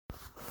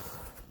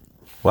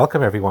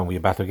Welcome, everyone. We're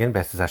about to begin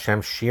Best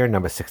Hashem Shir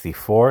number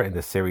 64 in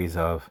the series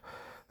of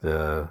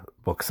the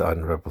books of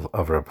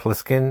Reb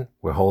Pliskin.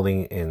 We're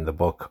holding in the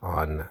book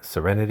on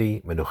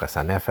serenity, Menuchas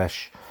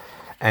HaNefesh,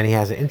 and he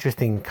has an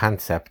interesting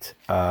concept,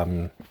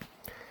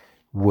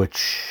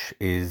 which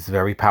is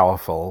very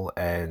powerful.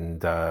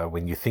 And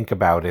when you think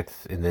about it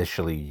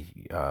initially,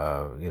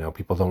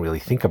 people don't really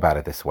think about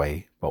it this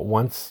way. But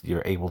once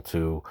you're able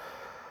to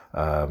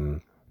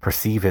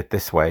perceive it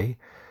this way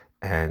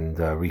and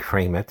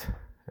reframe it,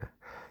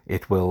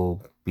 it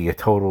will be a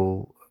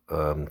total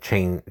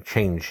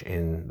change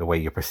in the way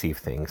you perceive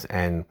things.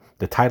 And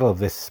the title of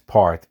this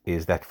part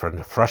is that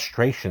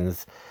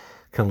frustrations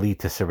can lead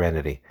to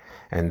serenity.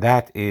 And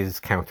that is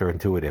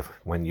counterintuitive.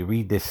 When you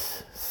read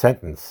this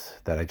sentence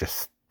that I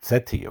just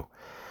said to you,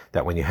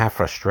 that when you have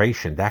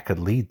frustration, that could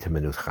lead to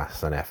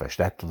menuchas hanefesh,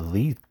 that could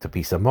lead to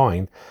peace of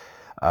mind.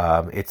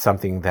 It's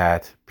something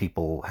that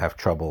people have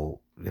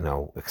trouble,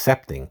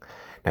 accepting.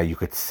 Now, you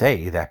could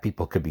say that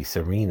people could be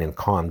serene and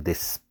calm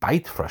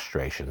despite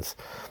frustrations,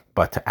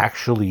 but to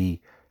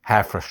actually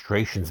have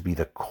frustrations be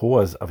the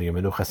cause of your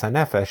menuchas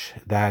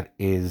hanefesh, that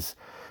is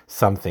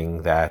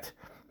something that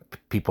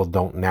people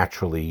don't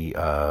naturally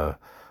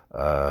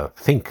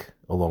think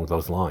along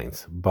those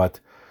lines. But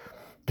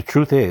the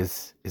truth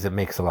is it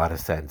makes a lot of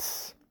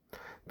sense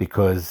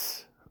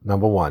because,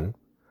 number one,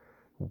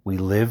 we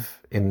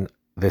live in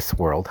this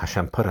world.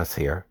 Hashem put us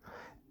here,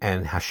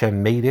 and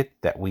Hashem made it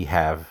that we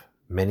have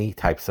many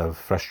types of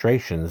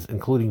frustrations,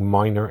 including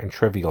minor and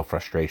trivial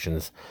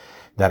frustrations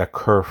that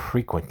occur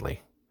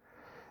frequently.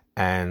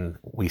 And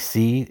we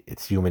see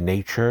it's human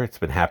nature. It's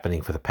been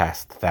happening for the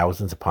past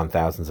thousands upon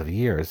thousands of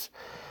years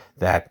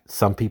that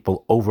some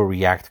people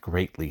overreact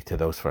greatly to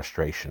those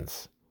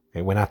frustrations.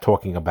 Okay? We're not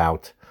talking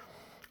about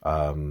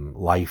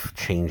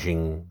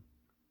life-changing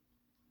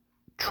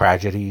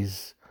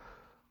tragedies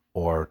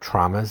or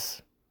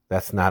traumas.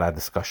 That's not our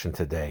discussion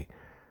today.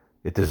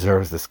 It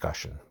deserves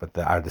discussion, but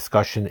our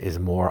discussion is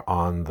more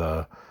on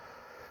the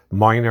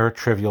minor,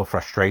 trivial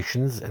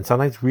frustrations, and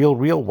sometimes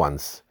real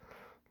ones.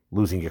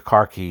 Losing your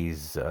car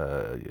keys,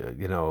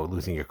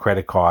 losing your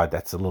credit card,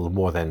 that's a little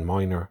more than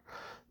minor.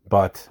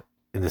 But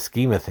in the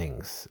scheme of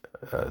things,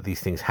 these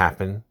things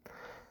happen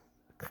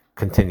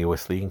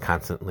continuously and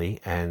constantly,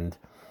 and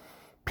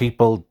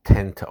people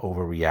tend to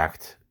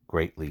overreact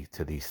greatly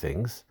to these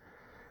things,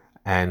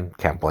 and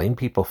can't blame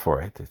people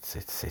for it.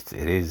 It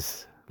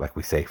is, like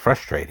we say,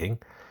 frustrating,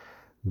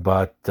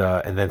 but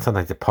and then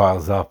sometimes it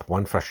piles up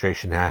one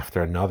frustration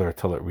after another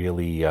till it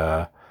really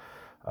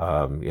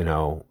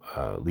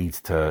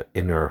leads to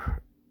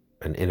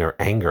an inner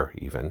anger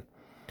even.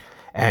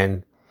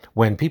 And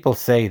when people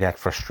say that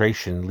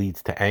frustration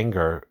leads to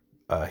anger,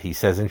 he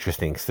says,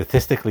 interesting,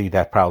 statistically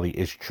that probably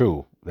is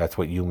true. That's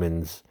what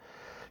humans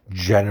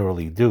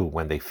generally do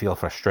when they feel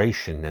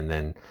frustration, and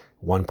then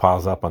one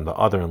piles up on the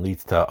other and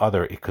leads to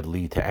other, it could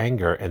lead to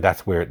anger, and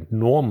that's where it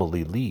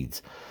normally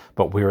leads.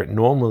 But where it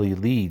normally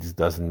leads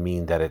doesn't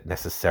mean that it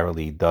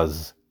necessarily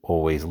does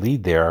always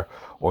lead there,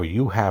 or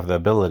you have the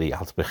ability,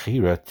 al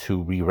bechira,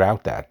 to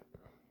reroute that.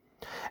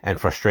 And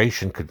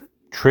frustration could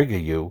trigger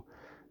you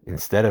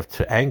instead of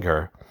to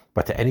anger,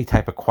 but to any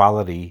type of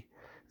quality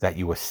that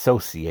you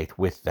associate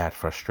with that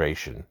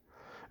frustration.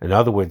 In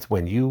other words,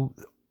 when you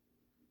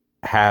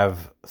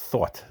have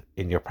thought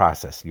in your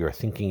process, you're a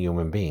thinking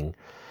human being,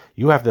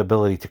 you have the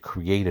ability to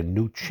create a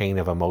new chain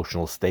of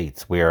emotional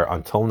states where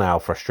until now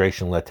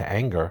frustration led to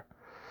anger,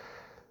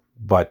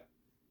 but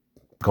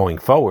going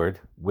forward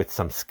with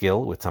some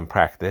skill, with some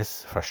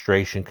practice,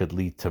 frustration could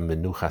lead to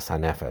menuchas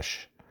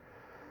hanefesh.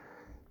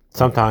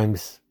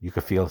 Sometimes you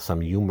could feel some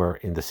humor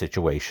in the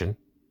situation,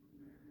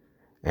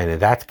 and in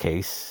that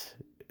case,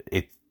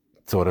 it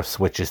sort of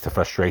switches to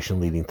frustration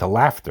leading to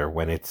laughter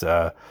when it's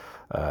a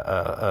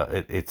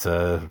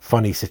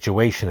funny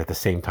situation at the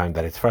same time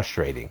that it's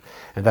frustrating.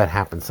 And that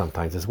happens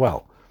sometimes as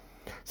well.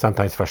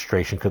 Sometimes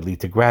frustration could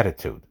lead to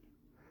gratitude.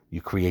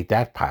 You create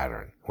that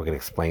pattern. We're going to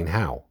explain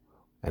how.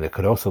 And it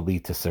could also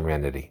lead to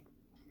serenity.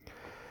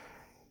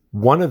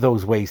 One of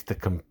those ways to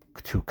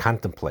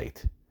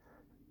contemplate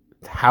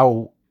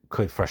how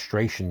could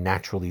frustration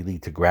naturally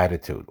lead to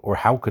gratitude, or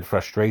how could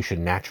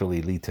frustration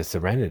naturally lead to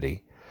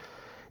serenity,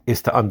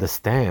 is to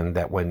understand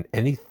that when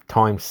any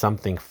time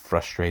something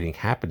frustrating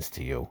happens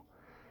to you,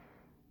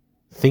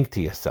 think to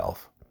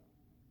yourself,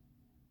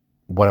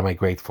 what am I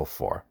grateful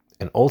for?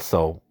 And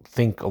also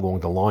think along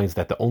the lines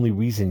that the only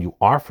reason you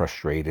are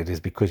frustrated is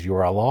because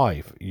you're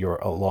alive. You're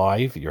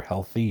alive, you're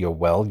healthy, you're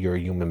well, you're a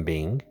human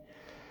being.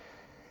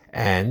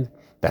 And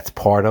that's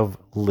part of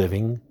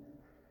living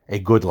a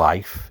good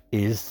life,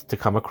 is to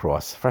come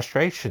across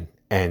frustration.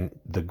 And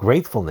the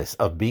gratefulness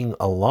of being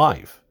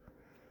alive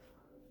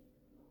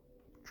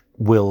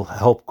will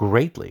help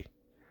greatly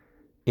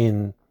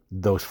in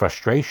those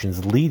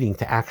frustrations leading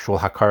to actual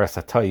hakaras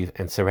hatov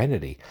and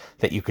serenity,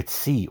 that you could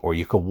see, or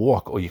you could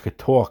walk, or you could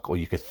talk, or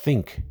you could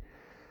think,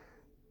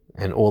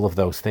 and all of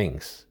those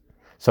things.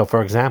 So,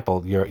 for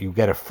example, you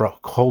get a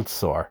cold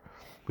sore,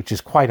 which is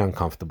quite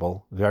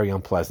uncomfortable, very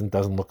unpleasant,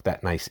 doesn't look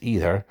that nice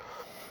either.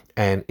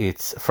 And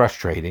it's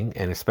frustrating,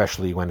 and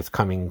especially when it's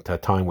coming to a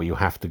time where you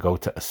have to go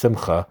to a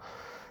simcha,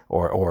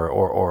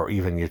 or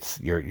even it's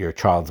your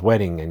child's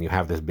wedding, and you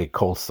have this big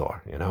cold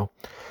sore,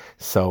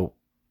 So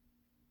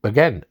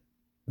again,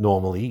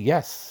 normally,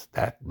 yes,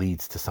 that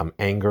leads to some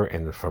anger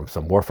and from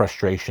some more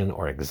frustration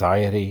or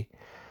anxiety,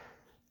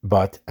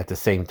 but at the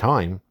same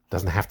time, it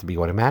doesn't have to be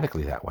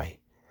automatically that way.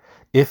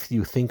 If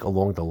you think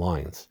along the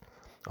lines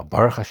of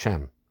Baruch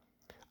Hashem,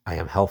 I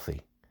am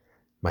healthy,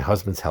 my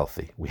husband's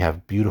healthy, we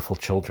have beautiful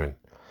children,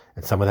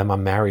 and some of them are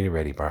married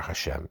already, Baruch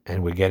Hashem,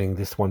 and we're getting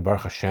this one,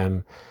 Baruch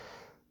Hashem,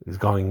 is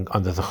going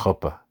under the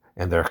chuppah,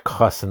 and their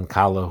chas and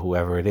kala,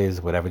 whoever it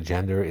is, whatever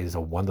gender, is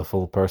a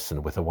wonderful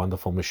person with a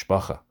wonderful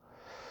mishpacha.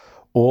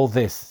 All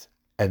this,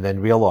 and then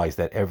realize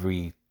that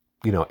every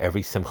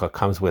simcha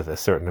comes with a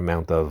certain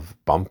amount of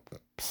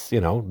bumps,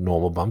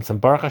 normal bumps,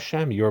 and Baruch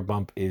Hashem, your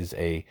bump is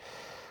a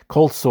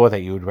cold sore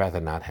that you would rather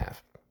not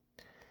have.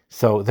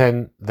 So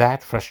then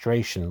that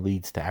frustration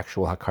leads to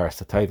actual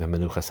hakaras hatov,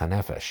 menuchas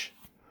hanefesh.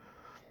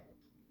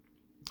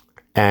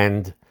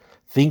 And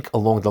think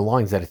along the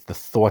lines that it's the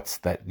thoughts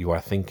that you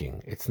are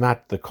thinking. It's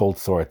not the cold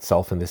sore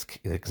itself in this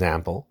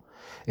example.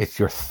 It's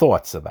your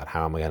thoughts about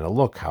how am I going to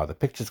look, how the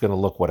picture's going to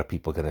look, what are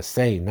people going to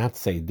say, not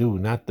say, do,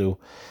 not do.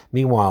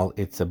 Meanwhile,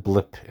 it's a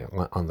blip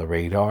on the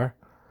radar.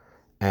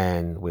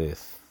 And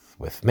with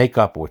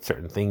makeup or with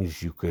certain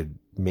things, you could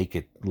make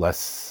it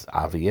less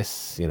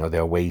obvious.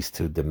 There are ways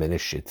to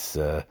diminish its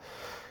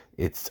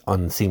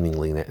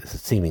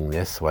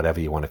seemingness, whatever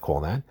you want to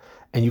call that.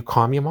 And you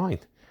calm your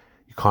mind.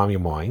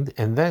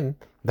 And then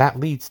that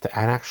leads to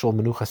an actual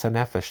menuchas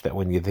hanefesh, that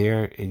when you're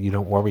there, you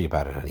don't worry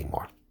about it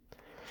anymore.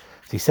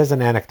 So he says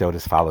an anecdote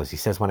as follows. He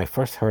says, when I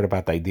first heard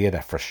about the idea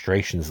that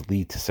frustrations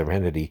lead to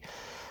serenity,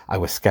 I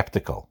was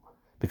skeptical,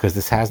 because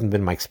this hasn't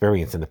been my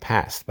experience in the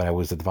past, but I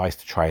was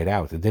advised to try it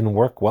out. It didn't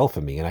work well for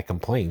me, and I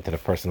complained to the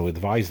person who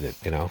advised it,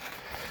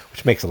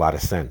 which makes a lot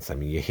of sense. I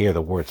mean, you hear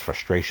the words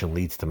frustration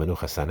leads to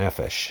menuchas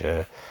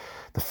hanefesh.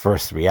 The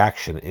first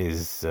reaction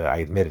is, I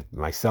admit it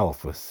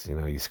myself, was,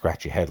 you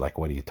scratch your head like,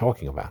 what are you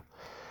talking about?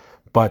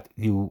 But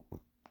you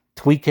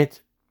tweak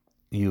it,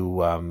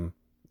 you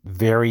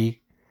vary,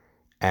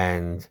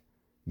 and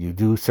you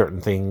do certain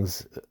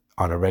things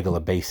on a regular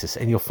basis,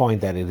 and you'll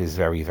find that it is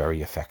very,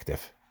 very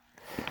effective.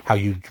 How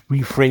you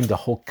reframe the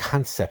whole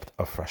concept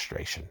of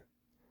frustration.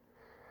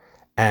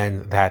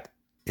 And that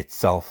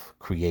itself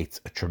creates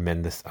a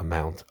tremendous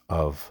amount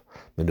of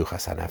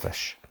menuchas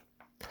hanefesh.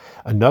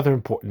 Another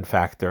important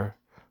factor,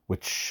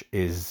 which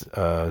is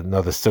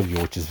another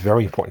sugya, which is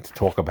very important to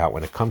talk about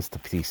when it comes to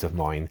peace of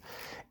mind,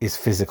 is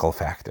physical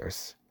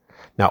factors.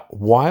 Now,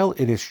 while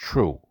it is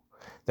true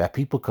that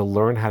people can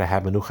learn how to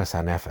have menuchas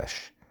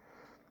hanefesh,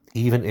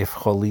 even if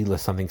chalila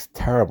something's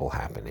terrible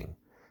happening,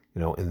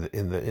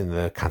 in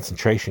the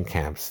concentration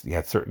camps, you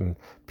had certain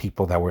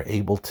people that were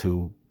able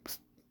to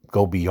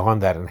go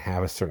beyond that and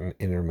have a certain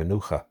inner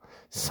menucha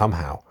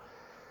somehow,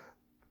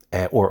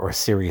 or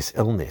serious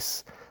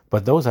illness.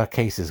 But those are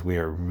cases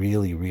where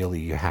really, really,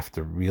 you have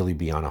to really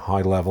be on a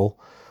high level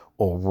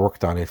or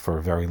worked on it for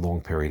a very long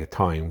period of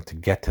time to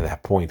get to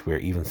that point where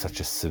even such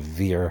a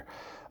severe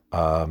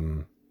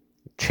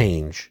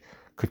change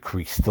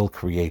could still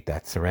create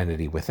that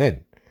serenity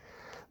within.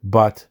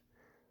 But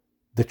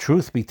the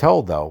truth be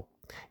told, though,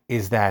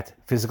 is that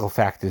physical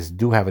factors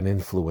do have an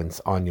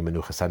influence on your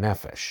menuchas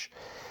hanefesh.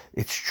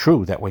 It's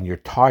true that when you're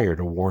tired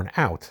or worn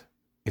out,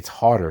 it's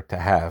harder to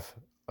have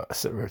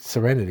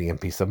serenity and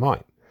peace of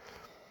mind.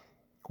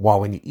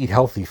 While when you eat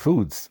healthy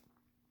foods,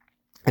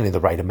 and in the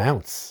right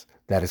amounts,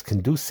 that is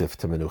conducive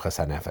to menuchas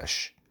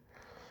hanefesh.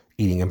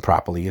 Eating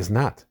improperly is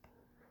not.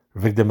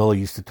 Victor Miller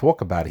used to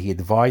talk about it. He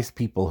advised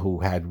people who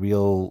had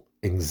real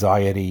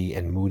anxiety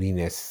and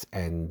moodiness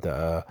and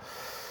to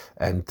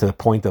the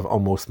point of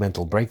almost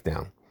mental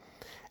breakdown.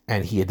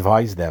 And he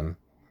advised them,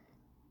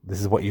 this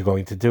is what you're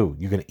going to do.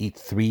 You're going to eat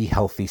 3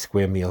 healthy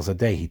square meals a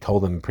day. He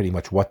told them pretty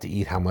much what to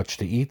eat, how much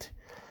to eat.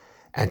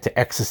 And to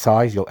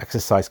exercise, you'll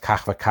exercise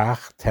kach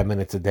v'kach, 10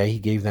 minutes a day. He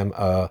gave them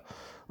a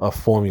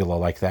formula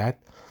like that.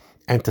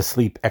 And to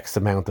sleep X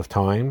amount of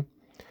time.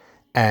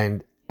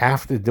 And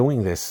after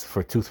doing this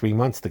for 2-3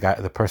 months,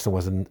 the person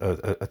was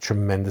a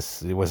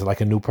tremendous, it was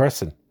like a new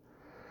person.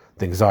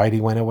 The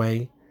anxiety went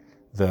away.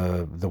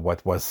 The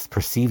what was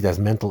perceived as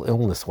mental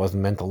illness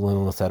wasn't mental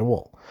illness at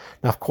all.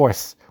 Now, of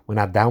course, we're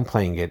not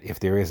downplaying it. If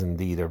there is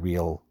indeed a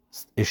real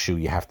issue,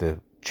 you have to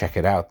check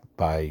it out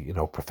by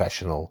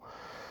professional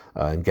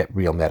and get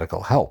real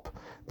medical help.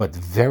 But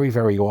very,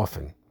 very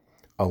often,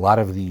 a lot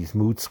of these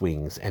mood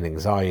swings and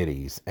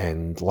anxieties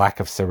and lack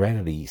of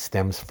serenity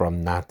stems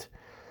from not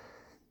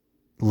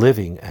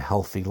living a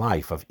healthy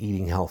life of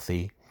eating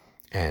healthy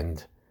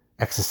and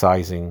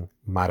exercising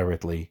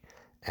moderately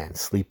and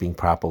sleeping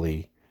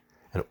properly.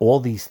 And all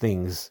these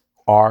things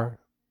are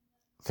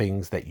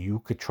things that you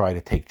could try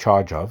to take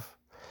charge of.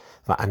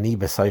 Va'ani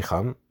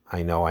b'seicham,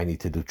 I know I need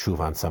to do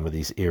tshuva on some of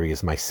these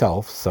areas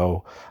myself,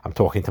 so I'm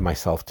talking to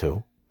myself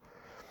too.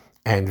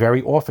 And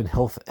very often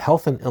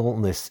health and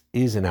illness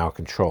is in our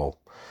control.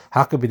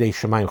 Hakabidei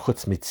Shemayim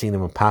Chutz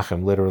Mitzinim and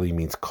Pachim literally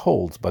means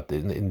colds, but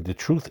the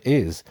truth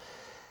is,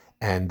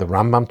 and the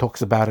Rambam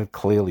talks about it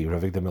clearly,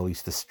 Rav Igdamel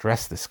used to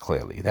stress this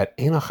clearly, that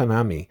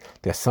Enochanami,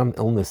 there's some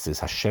illnesses,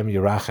 Hashem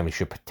Yerachem, He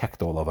should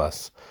protect all of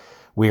us,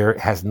 where it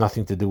has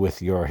nothing to do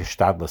with your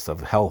hishtadlus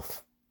of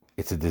health.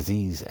 It's a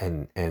disease,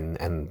 and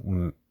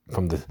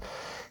from the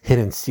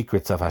hidden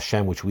secrets of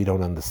Hashem, which we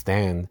don't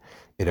understand,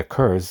 it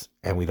occurs,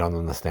 and we don't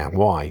understand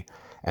why.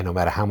 And no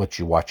matter how much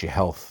you watch your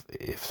health,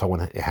 if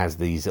someone has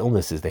these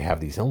illnesses, they have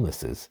these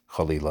illnesses,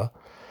 Chalila,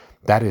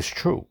 that is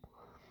true.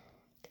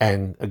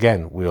 And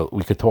again,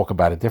 we could talk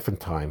about a different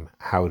time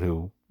how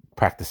to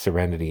practice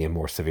serenity in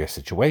more severe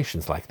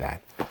situations like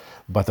that.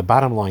 But the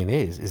bottom line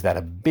is that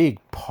a big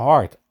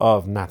part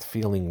of not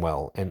feeling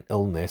well and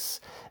illness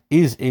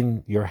is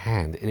in your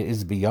hand. It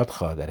is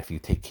biyadcha, that if you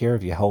take care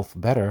of your health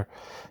better,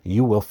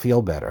 you will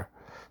feel better.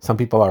 Some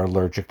people are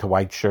allergic to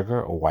white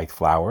sugar or white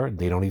flour.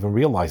 They don't even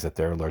realize that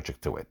they're allergic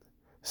to it.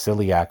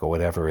 Celiac or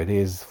whatever it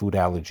is, food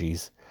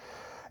allergies.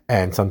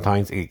 And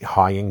sometimes a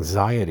high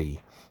anxiety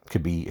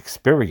could be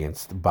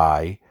experienced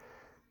by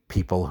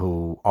people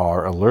who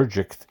are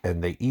allergic,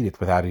 and they eat it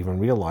without even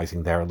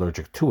realizing they're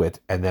allergic to it.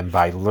 And then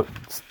by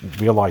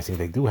realizing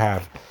they do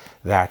have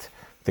that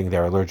thing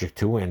they're allergic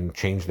to and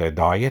change their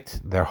diet,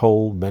 their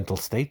whole mental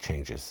state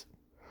changes.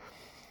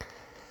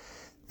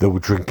 The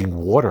drinking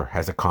water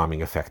has a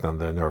calming effect on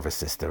the nervous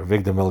system.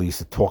 Victor Miller used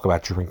to talk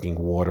about drinking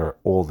water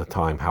all the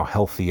time, how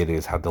healthy it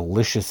is, how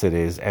delicious it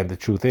is. And the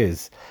truth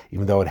is,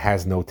 even though it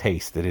has no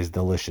taste, it is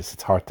delicious.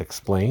 It's hard to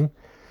explain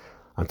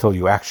until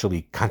you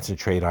actually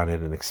concentrate on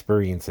it and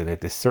experience it.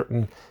 There's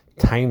certain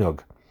tainug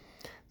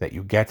that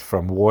you get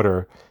from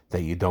water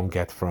that you don't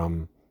get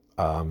from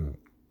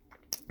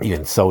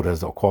even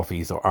sodas or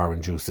coffees or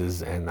orange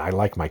juices. And I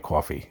like my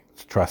coffee,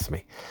 trust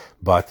me.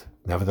 But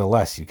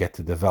nevertheless, you get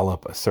to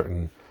develop a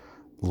certain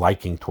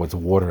liking towards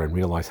water and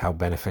realize how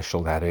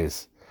beneficial that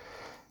is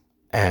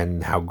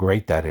and how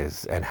great that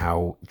is, and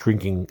how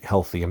drinking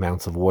healthy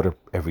amounts of water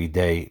every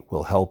day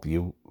will help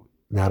you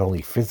not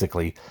only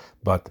physically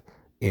but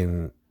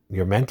in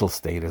your mental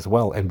state as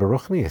well, and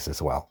baruchnius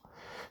as well.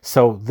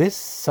 So this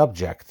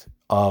subject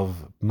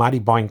of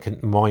mind-body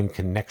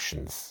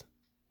connections,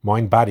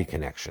 mind-body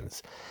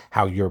connections,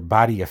 how your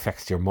body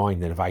affects your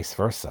mind and vice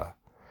versa,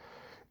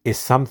 is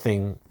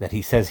something that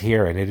he says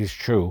here, and it is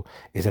true,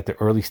 is at the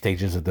early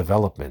stages of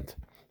development.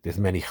 There's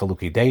many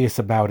chalukei deis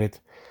about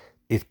it.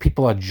 If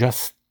people are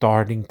just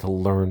starting to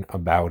learn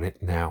about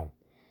it now.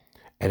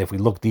 And if we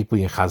look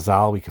deeply in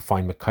Chazal, we can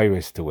find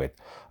makayres to it,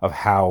 of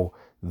how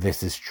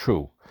this is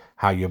true.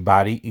 How your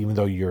body, even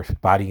though your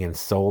body and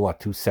soul are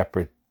two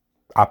separate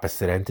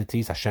opposite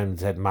entities, Hashem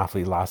said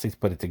mafli lasis,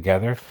 put it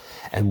together,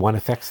 and one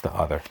affects the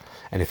other.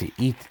 And if you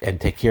eat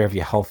and take care of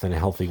your health in a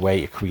healthy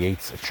way, it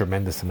creates a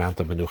tremendous amount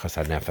of menuchas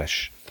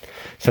hanefesh.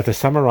 So to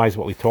summarize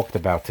what we talked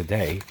about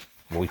today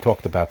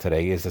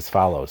is as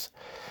follows.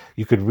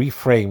 You could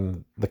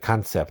reframe the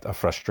concept of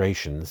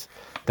frustrations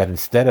that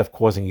instead of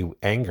causing you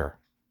anger,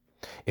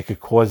 it could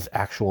cause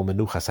actual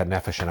menuchas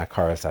hanefesh and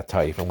akaras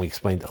hatayv. And we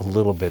explained a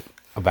little bit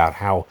about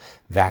how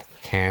that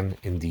can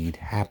indeed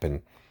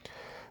happen.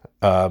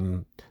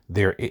 The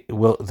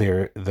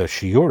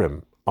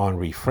shiurim on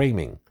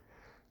reframing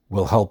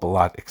will help a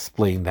lot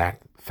explain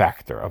that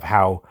factor of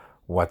how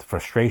what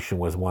frustration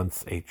was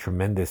once a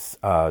tremendous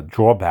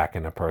drawback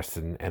in a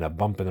person and a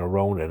bump in the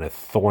road and a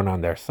thorn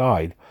on their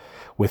side.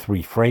 With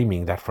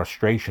reframing, that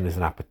frustration is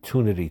an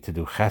opportunity to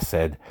do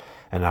chesed,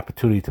 an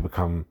opportunity to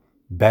become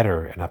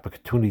better, an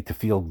opportunity to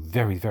feel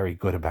very, very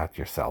good about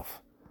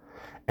yourself,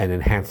 and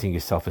enhancing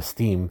your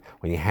self-esteem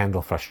when you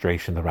handle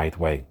frustration the right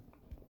way.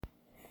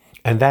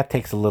 And that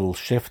takes a little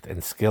shift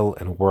and skill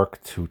and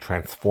work to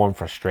transform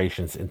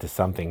frustrations into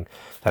something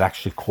that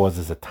actually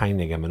causes a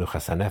tainig and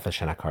menuchas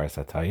hanefesh and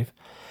akaras hatayv,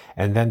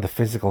 and then the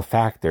physical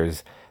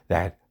factors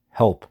that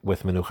help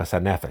with menuchas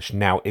hanefesh.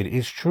 Now, it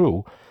is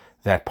true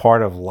that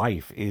part of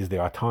life is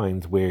there are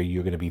times where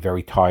you're going to be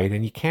very tired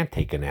and you can't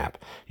take a nap.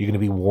 You're going to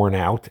be worn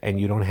out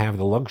and you don't have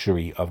the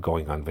luxury of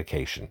going on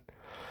vacation.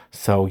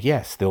 So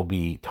yes, there'll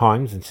be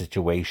times and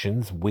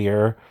situations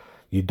where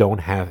you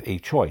don't have a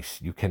choice.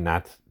 You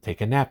cannot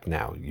take a nap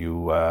now.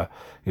 You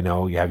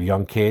have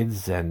young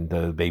kids and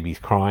the baby's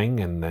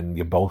crying, and then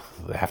you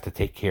both have to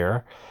take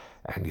care,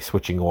 and you're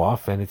switching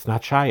off, and it's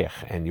not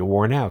shayach, and you're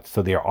worn out.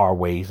 So there are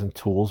ways and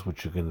tools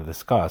which we're going to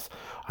discuss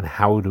on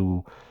how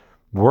to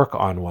work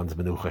on one's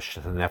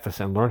menuchas hanefesh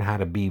and learn how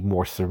to be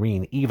more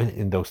serene, even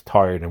in those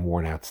tired and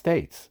worn out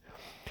states.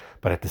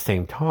 But at the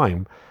same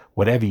time,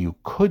 whatever you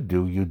could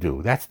do, you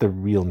do. That's the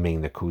real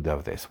main nakuda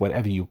of this.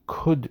 Whatever you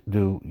could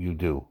do, you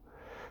do.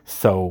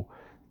 So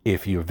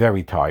if you're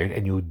very tired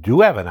and you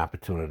do have an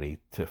opportunity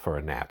for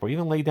a nap, or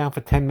even lay down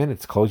for 10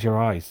 minutes, close your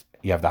eyes,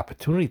 you have the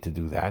opportunity to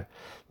do that,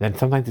 then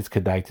sometimes it's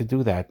kedai to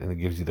do that, and it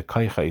gives you the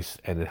kaichais,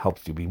 and it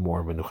helps you be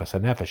more menuchas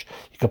hanefesh.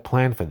 You can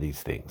plan for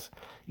these things.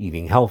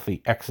 Eating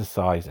healthy,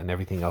 exercise, and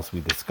everything else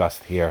we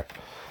discussed here.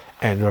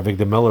 And Rav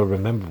Igdamel Miller,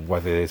 remember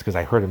what it is, because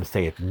I heard him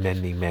say it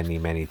many, many,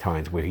 many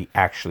times, where he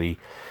actually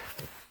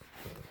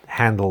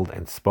handled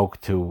and spoke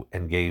to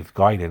and gave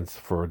guidance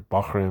for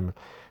Bachrim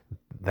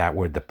that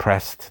were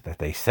depressed, that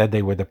they said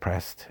they were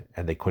depressed,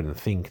 and they couldn't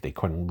think, they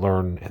couldn't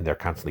learn, and they're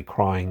constantly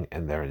crying,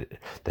 and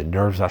the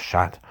nerves are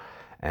shot,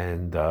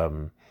 and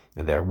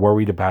they're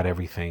worried about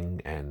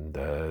everything, and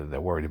they're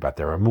worried about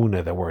their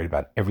emunah, they're worried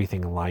about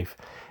everything in life.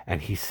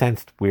 And he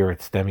sensed where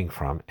it's stemming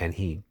from, and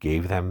he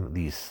gave them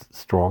these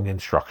strong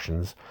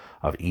instructions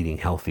of eating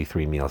healthy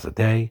 3 meals a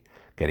day,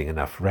 getting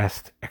enough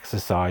rest,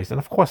 exercise, and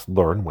of course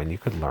learn when you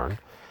could learn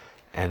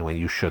and when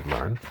you should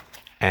learn.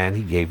 And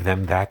he gave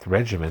them that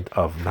regiment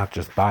of not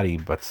just body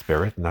but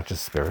spirit, not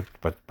just spirit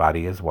but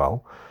body as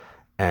well,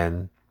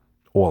 and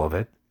all of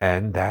it.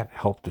 And that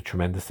helped a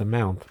tremendous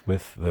amount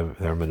with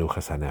their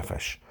menuchas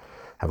hanefesh.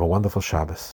 Have a wonderful Shabbos.